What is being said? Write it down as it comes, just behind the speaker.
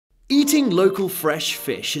Eating local fresh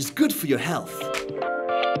fish is good for your health.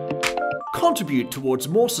 Contribute towards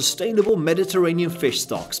more sustainable Mediterranean fish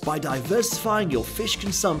stocks by diversifying your fish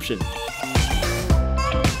consumption.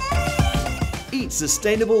 Eat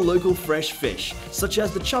sustainable local fresh fish, such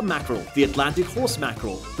as the Chub Mackerel, the Atlantic Horse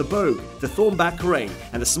Mackerel, the Bogue, the Thornback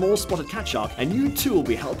and the Small Spotted Catshark, and you too will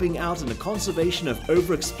be helping out in the conservation of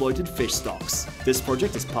overexploited fish stocks. This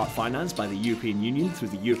project is part financed by the European Union through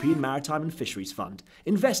the European Maritime and Fisheries Fund,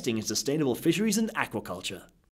 investing in sustainable fisheries and aquaculture.